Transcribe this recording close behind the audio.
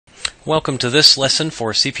Welcome to this lesson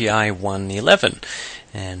for CPI 111.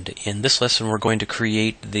 And in this lesson we're going to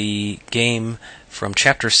create the game from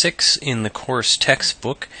Chapter 6 in the course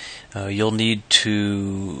textbook. You'll need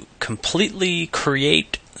to completely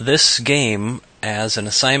create this game as an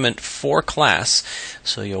assignment for class,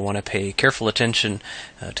 so you'll want to pay careful attention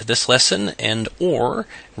to this lesson and or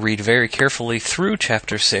read very carefully through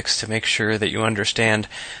Chapter 6 to make sure that you understand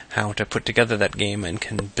how to put together that game and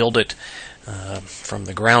can build it from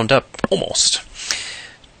the ground up, almost.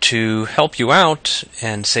 To help you out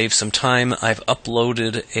and save some time, I've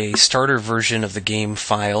uploaded a starter version of the game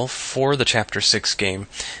file for the Chapter 6 game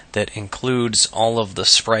that includes all of the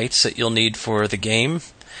sprites that you'll need for the game,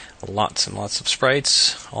 lots and lots of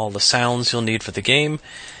sprites, all the sounds you'll need for the game,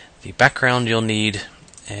 the background you'll need,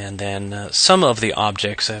 and then some of the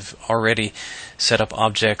objects. I've already set up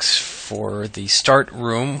objects for the start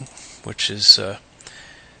room, which is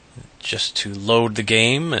just to load the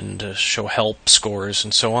game and show help, scores,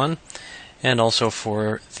 and so on. And also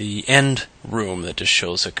for the end room that just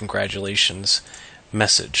shows a congratulations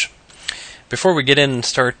message. Before we get in and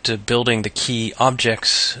start building the key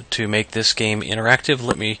objects to make this game interactive,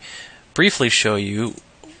 let me briefly show you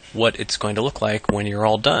what it's going to look like when you're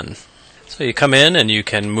all done. So you come in and you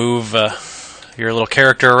can move your little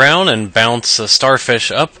character around and bounce a starfish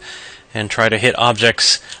up and try to hit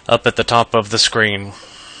objects up at the top of the screen.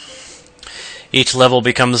 Each level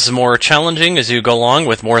becomes more challenging as you go along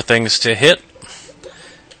with more things to hit.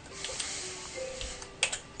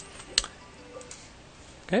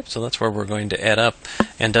 Okay, so that's where we're going to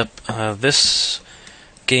end up. This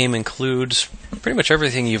game includes pretty much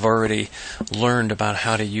everything you've already learned about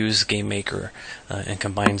how to use Game Maker and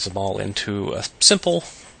combines them all into a simple,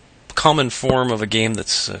 common form of a game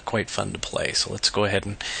that's quite fun to play. So let's go ahead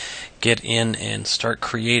and get in and start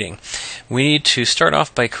creating. We need to start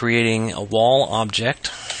off by creating a wall object.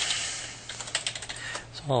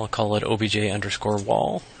 So I'll call it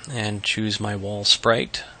obj_wall and choose my wall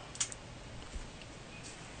sprite.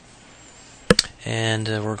 And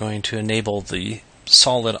we're going to enable the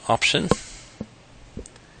solid option.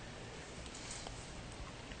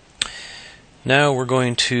 Now we're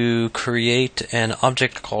going to create an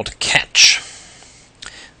object called catch.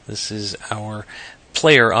 This is our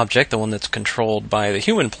player object, the one that's controlled by the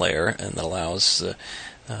human player, and that allows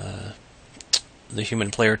the human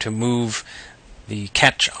player to move the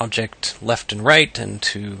catch object left and right and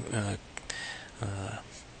to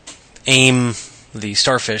aim the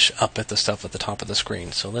starfish up at the stuff at the top of the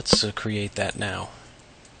screen. So let's create that now.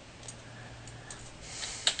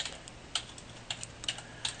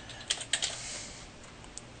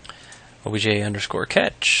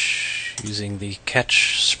 obj_catch using the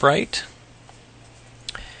catch sprite.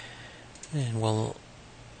 And we'll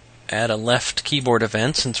add a left keyboard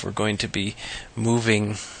event since we're going to be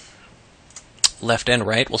moving left and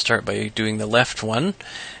right. We'll start by doing the left one,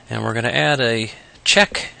 and we're going to add a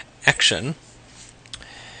check action.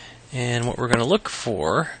 And what we're going to look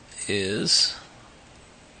for is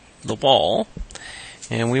the wall,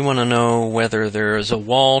 and we want to know whether there is a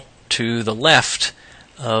wall to the left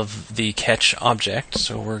of the catch object.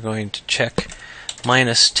 So we're going to check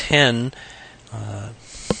 -10.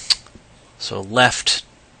 So left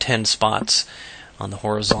 10 spots on the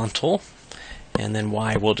horizontal, and then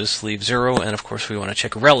Y we'll just leave 0, and of course we want to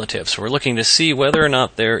check relative. So we're looking to see whether or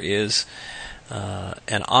not there is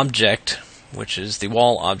an object, which is the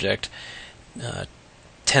wall object,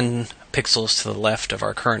 10 pixels to the left of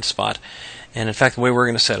our current spot. And in fact, the way we're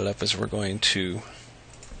going to set it up is we're going to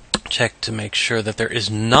check to make sure that there is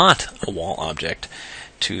not a wall object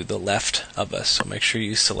to the left of us. So make sure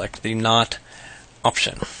you select the not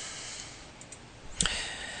option.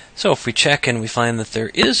 So if we check and we find that there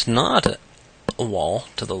is not a wall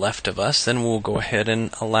to the left of us, then we'll go ahead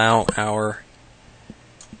and allow our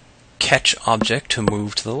catch object to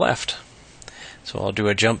move to the left. So I'll do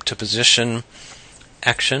a jump to position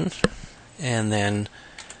action, and then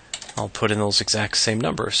I'll put in those exact same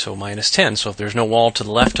numbers, so -10. So if there's no wall to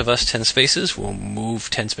the left of us, 10 spaces, we'll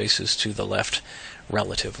move 10 spaces to the left,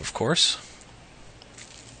 relative, of course.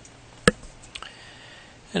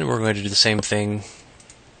 And we're going to do the same thing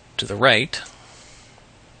to the right,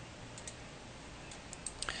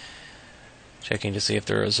 checking to see if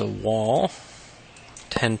there is a wall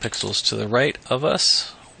 10 pixels to the right of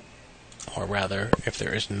us, or rather if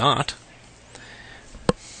there is not.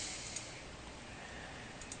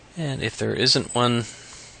 And if there isn't one,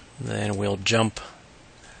 then we'll jump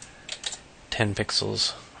 10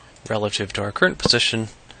 pixels relative to our current position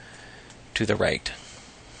to the right.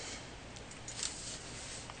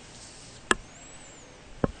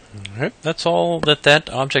 Alright, that's all that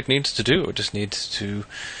object needs to do. It just needs to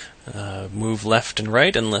move left and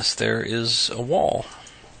right unless there is a wall.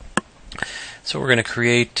 So we're going to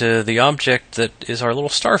create the object that is our little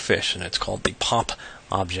starfish, and it's called the pop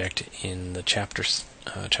object in the chapter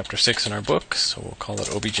 6 in our book. So we'll call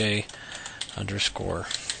it obj underscore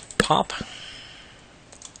pop.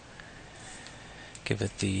 Give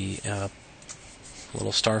it the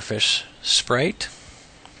little starfish sprite.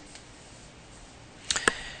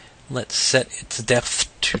 Let's set its depth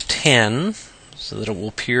to 10 so that it will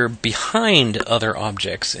appear behind other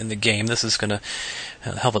objects in the game. This is going to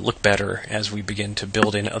help it look better as we begin to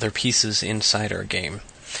build in other pieces inside our game.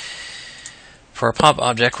 For our pop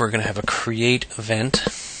object, we're going to have a create event,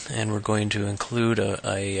 and we're going to include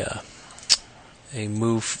a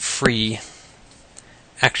move free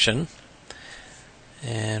action,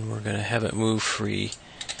 and we're going to have it move free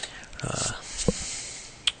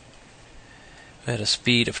at a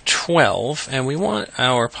speed of 12, and we want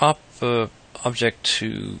our pop object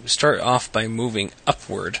to start off by moving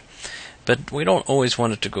upward, but we don't always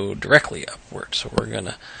want it to go directly upward. So we're going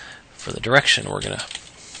to, for the direction, we're going to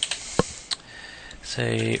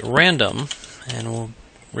say random, and we'll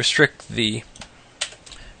restrict the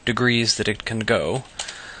degrees that it can go.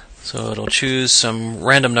 So it'll choose some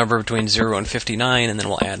random number between 0 and 59, and then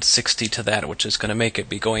we'll add 60 to that, which is going to make it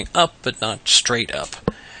be going up, but not straight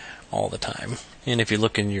up all the time. And if you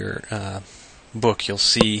look in your book, you'll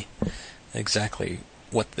see exactly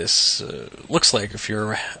what this looks like if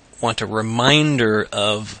you want a reminder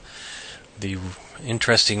of the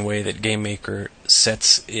interesting way that GameMaker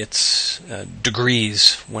sets its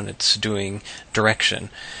degrees when it's doing direction.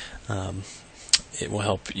 It will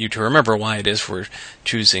help you to remember why it is we're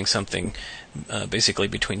choosing something basically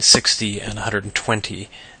between 60 and 120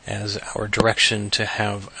 as our direction to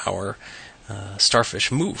have our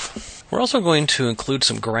starfish move. We're also going to include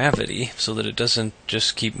some gravity so that it doesn't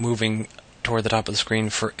just keep moving toward the top of the screen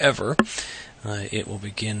forever. It will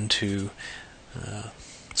begin to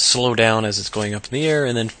slow down as it's going up in the air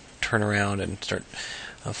and then turn around and start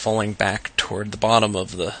falling back toward the bottom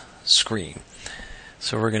of the screen.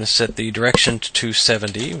 So we're going to set the direction to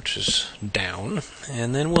 270, which is down,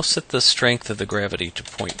 and then we'll set the strength of the gravity to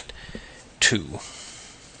 0.2.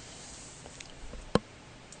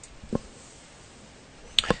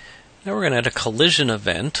 Now we're going to add a collision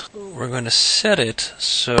event. We're going to set it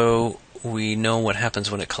so we know what happens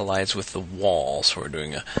when it collides with the wall. So we're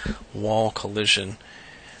doing a wall collision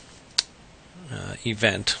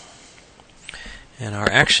event. And our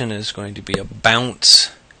action is going to be a bounce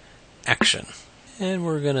action. And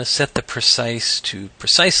we're going to set the precise to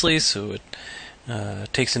precisely so it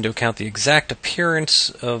takes into account the exact appearance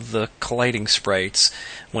of the colliding sprites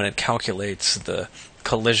when it calculates the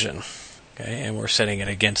collision. Okay, and we're setting it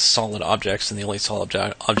against solid objects, and the only solid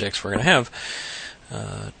objects we're going to have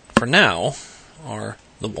for now are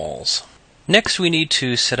the walls. Next, we need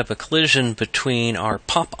to set up a collision between our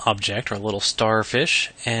pop object, our little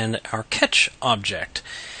starfish, and our catch object.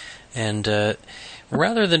 And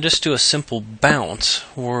rather than just do a simple bounce,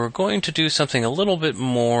 we're going to do something a little bit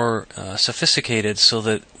more sophisticated so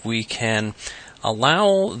that we can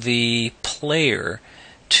allow the player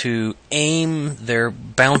to aim their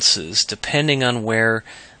bounces depending on where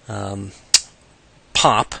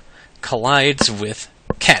pop collides with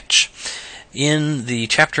catch. In the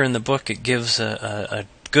chapter in the book, it gives a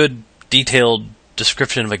good detailed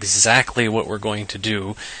description of exactly what we're going to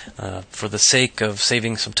do. For the sake of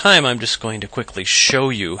saving some time, I'm just going to quickly show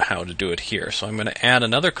you how to do it here. So I'm going to add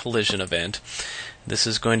another collision event. This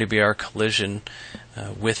is going to be our collision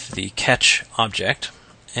with the catch object.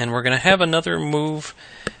 And we're going to have another move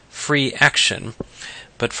free action.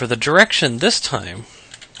 But for the direction this time,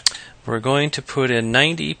 we're going to put in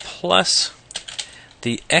 90 plus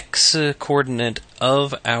the x coordinate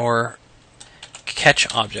of our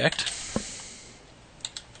catch object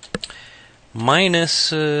minus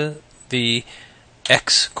the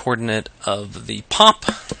x coordinate of the pop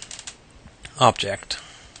object.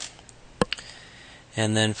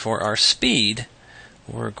 And then for our speed,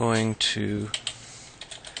 we're going to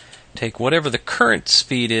take whatever the current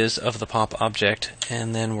speed is of the pop object,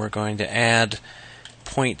 and then we're going to add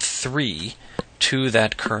 0.3 to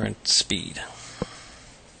that current speed.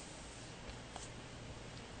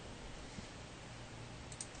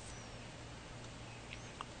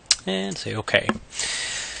 And say OK.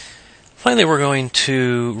 Finally, we're going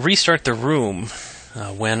to restart the room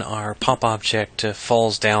when our pop object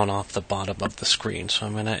falls down off the bottom of the screen. So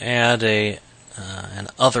I'm going to add an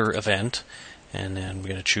other event, and then we're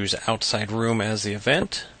going to choose outside room as the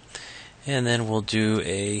event, and then we'll do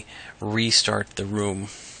a restart the room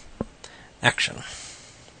action.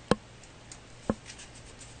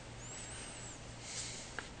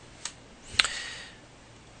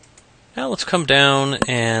 Now let's come down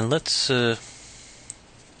and let's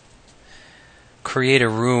create a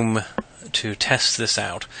room to test this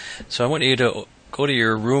out. So I want you to go to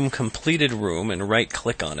your room completed room and right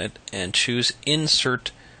click on it and choose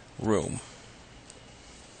Insert Room.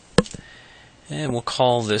 And we'll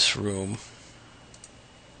call this room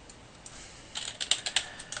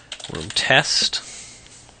Room Test.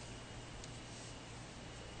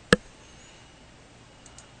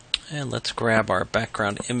 And let's grab our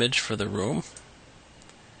background image for the room.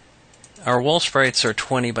 Our wall sprites are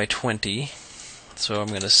 20 by 20, so I'm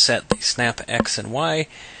going to set the snap X and Y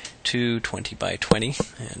to 20 by 20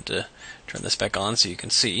 and turn this back on so you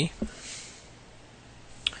can see.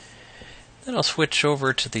 Then I'll switch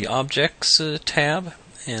over to the Objects tab,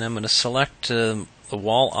 and I'm going to select the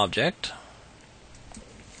wall object.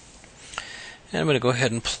 And I'm going to go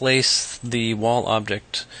ahead and place the wall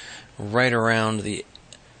object right around the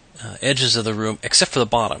edges of the room, except for the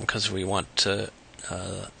bottom, because we want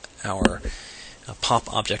our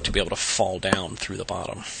pop object to be able to fall down through the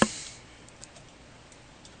bottom.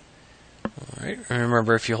 Alright,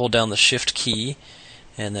 remember if you hold down the Shift key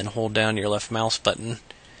and then hold down your left mouse button,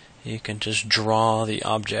 you can just draw the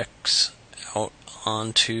objects out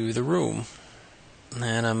onto the room.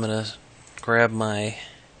 And I'm going to grab my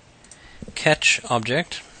catch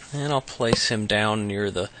object and I'll place him down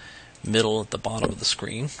near the middle at the bottom of the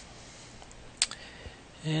screen.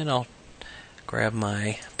 And I'll grab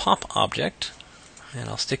my pop object and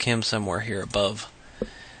I'll stick him somewhere here above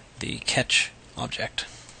the catch object.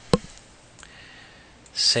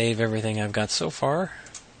 Save everything I've got so far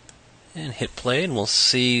and hit play, and we'll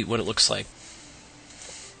see what it looks like.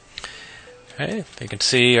 Okay, you can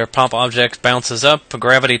see our pop object bounces up,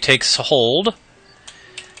 gravity takes hold.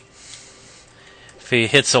 If he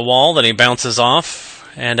hits a wall, then he bounces off,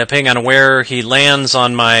 and depending on where he lands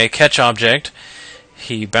on my catch object,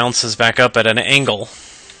 he bounces back up at an angle.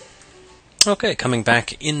 Okay, coming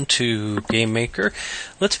back into GameMaker,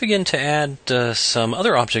 let's begin to add some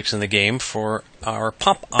other objects in the game for our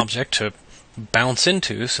pop object to bounce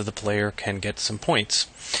into so the player can get some points.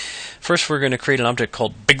 First, we're going to create an object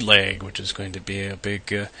called Big Leg, which is going to be a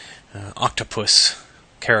big octopus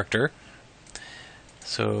character.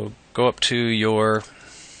 So go up to your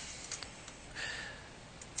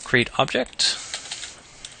Create Object.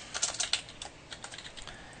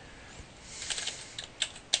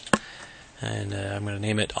 And I'm going to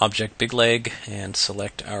name it Object Big Leg and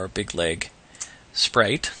select our Big Leg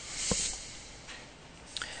sprite.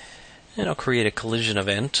 And I'll create a collision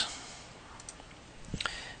event.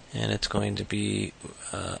 And it's going to be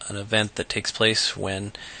an event that takes place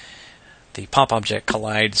when the pop object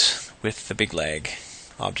collides with the Big Leg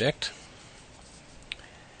object.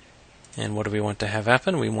 And what do we want to have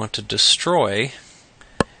happen? We want to destroy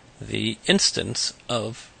the instance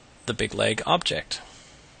of the Big Leg object.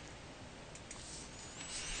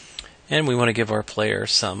 And we want to give our player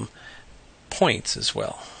some points as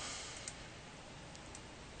well.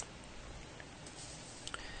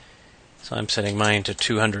 So I'm setting mine to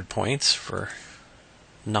 200 points for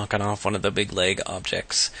knocking off one of the Big Leg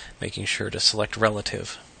objects, making sure to select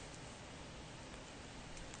relative.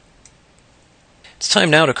 It's time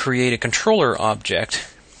now to create a controller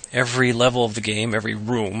object. Every level of the game, every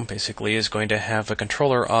room, basically, is going to have a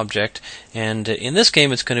controller object, and in this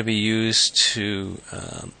game it's going to be used to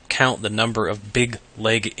count the number of Big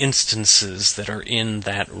Leg instances that are in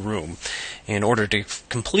that room. In order to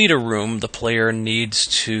complete a room, the player needs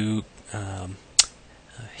to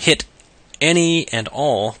hit any and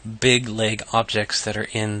all Big Leg objects that are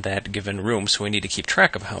in that given room, so we need to keep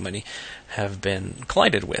track of how many have been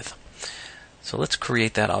collided with. So let's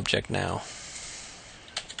create that object now.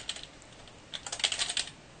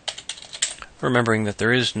 Remembering that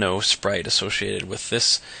there is no sprite associated with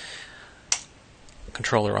this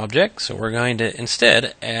controller object, so we're going to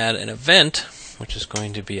instead add an event, which is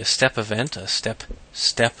going to be a step event, a step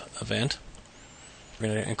event. We're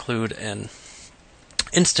going to include an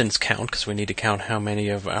instance count, because we need to count how many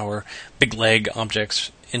of our Big Leg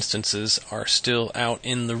objects instances are still out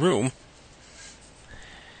in the room.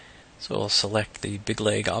 So we'll select the Big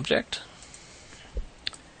Leg object.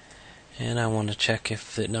 And I want to check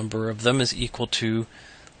if the number of them is equal to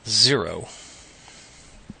 0.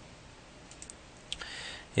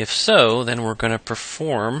 If so, then we're going to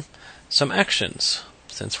perform some actions.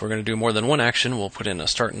 Since we're going to do more than one action, we'll put in a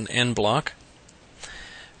start and end block.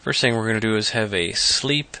 First thing we're going to do is have a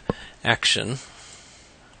sleep action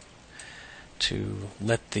to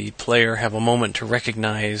let the player have a moment to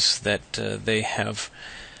recognize that they have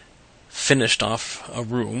finished off a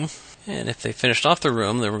room. And if they finished off the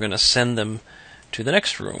room, then we're going to send them to the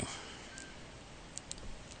next room.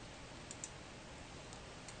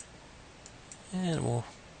 And we'll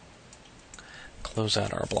close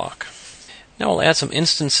out our block. Now we'll add some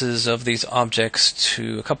instances of these objects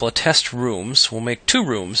to a couple of test rooms. We'll make 2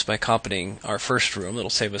 rooms by copying our first room. It'll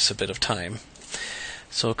save us a bit of time.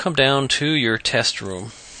 So come down to your test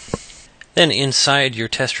room. Then inside your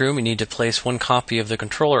test room, you need to place 1 copy of the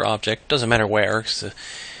controller object. Doesn't matter where, because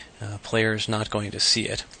the player is not going to see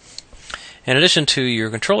it. In addition to your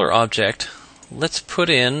controller object, let's put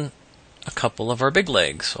in a couple of our big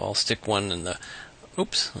legs. So I'll stick one in the...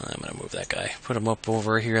 Oops, I'm going to move that guy. Put him up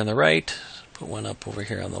over here on the right. Put one up over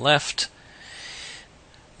here on the left.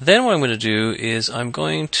 Then what I'm going to do is I'm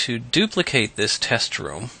going to duplicate this test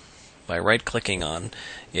room by right-clicking on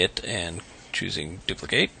it and choosing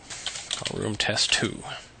Duplicate. Call room test 2.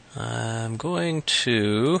 I'm going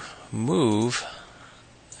to move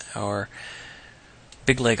our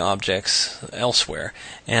big leg objects elsewhere,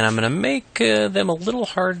 and I'm going to make them a little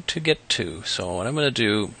hard to get to. So what I'm going to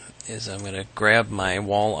do is I'm going to grab my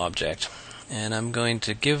wall object, and I'm going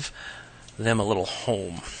to give them a little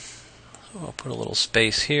home. So I'll put a little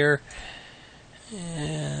space here,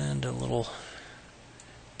 and a little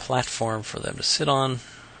platform for them to sit on.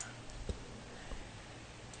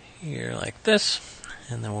 Here like this,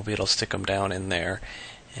 and then we'll be able to stick them down in there,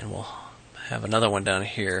 and we'll have another one down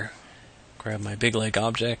here. Grab my big leg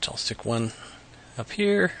object, I'll stick one up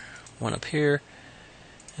here,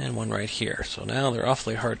 and one right here. So now they're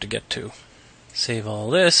awfully hard to get to. Save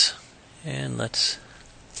all this, and let's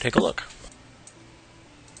take a look.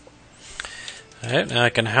 Alright, now I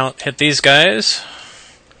can hit these guys,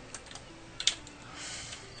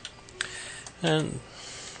 and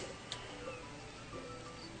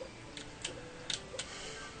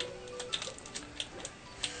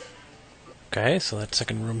okay, so that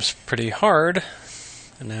second room's pretty hard,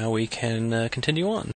 and now we can continue on.